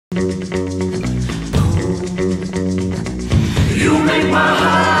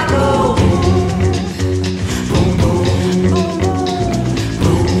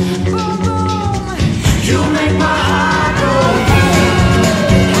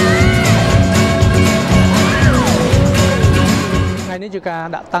ជាការ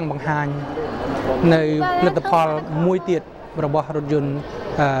ដាក់តាំងបង្ហាញនៅផលិតផលមួយទៀតរបស់រថយន្ត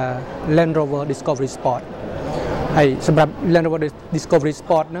Land Rover Discovery Sport ហើយសម្រាប់ Land Rover Discovery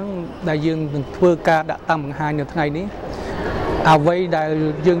Sport ហ្នឹងដែលយើងនឹងធ្វើការដាក់តាំងបង្ហាញនៅថ្ងៃនេះអ្វីដែល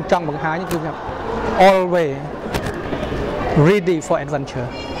យើងចង់បង្ហាញគឺ always ready for adventure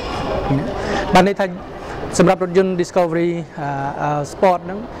បានន័យថាសម្រាប់រថយន្ត Discovery Sport ហ្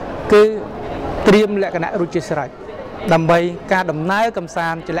នឹងគឺត្រៀមលក្ខណៈរួចជាស្រេចដើម្បីការដំណើរកម្សា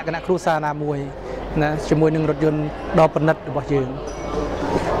ន្តជាលក្ខណៈគ្រួសារណាមួយណាជាមួយនឹងរថយន្តដ៏ប្រណិតរបស់យើង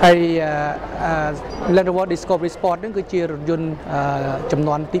ហើយ Land Rover Discovery Sport ហ្នឹងគឺជារថយន្តចំ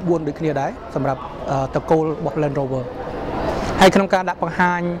នួនទី4ដូចគ្នាដែរសម្រាប់តកូលរបស់ Land Rover ហើយក្នុងការដាក់បង្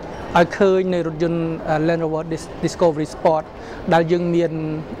ហាញឲ្យឃើញនៅរថយន្ត Land Rover Discovery Sport ដែលយើងមាន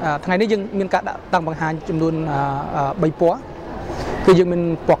ថ្ងៃនេះយើងមានការដាក់តាំងបង្ហាញចំនួន3ពណ៌គឺយើងមាន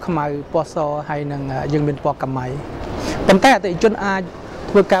ពណ៌ខ្មៅពណ៌សហើយនឹងយើងមានពណ៌កម្មៃប៉ុន្តែអតិថិជនអាច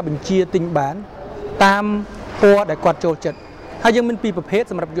ធ្វើការបញ្ជាទិញបានតាមពណ៌ដែលគាត់ចូលចិត្តហើយយើងមានពីរប្រភេទ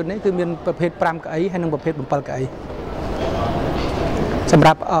សម្រាប់យន្តនេះគឺមានប្រភេទ5កៅអីហើយនិងប្រភេទ7កៅអីសម្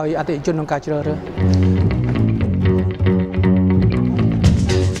រាប់ឲ្យអតិថិជនក្នុងការជ្រើសរើស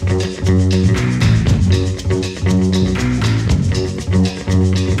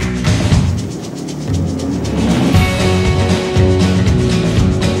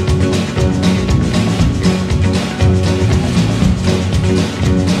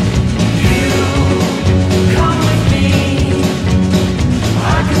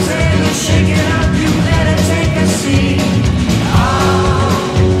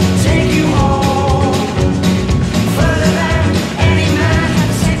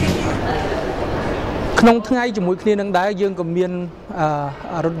ក្នុងថ្ងៃជាមួយគ្នានឹងដែរយើងក៏មាន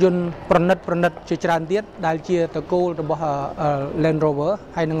រថយន្តប្រណិតជាច្រើនទៀតដែលជាតកូលរបស់ Land Rover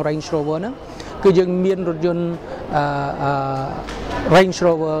ហើយនិង Range Rover ហ្នឹងគឺយើងមានរថយន្តRange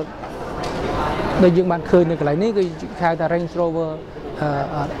Rover ដែលយើងបានឃើញនៅកន្លែងនេះគឺហៅថា Range Rover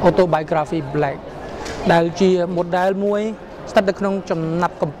Autobiography Black ដែលជា model មួយស្ថិតនៅក្នុងចំណា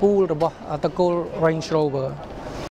ប់កំពូលរបស់តកូល Range Rover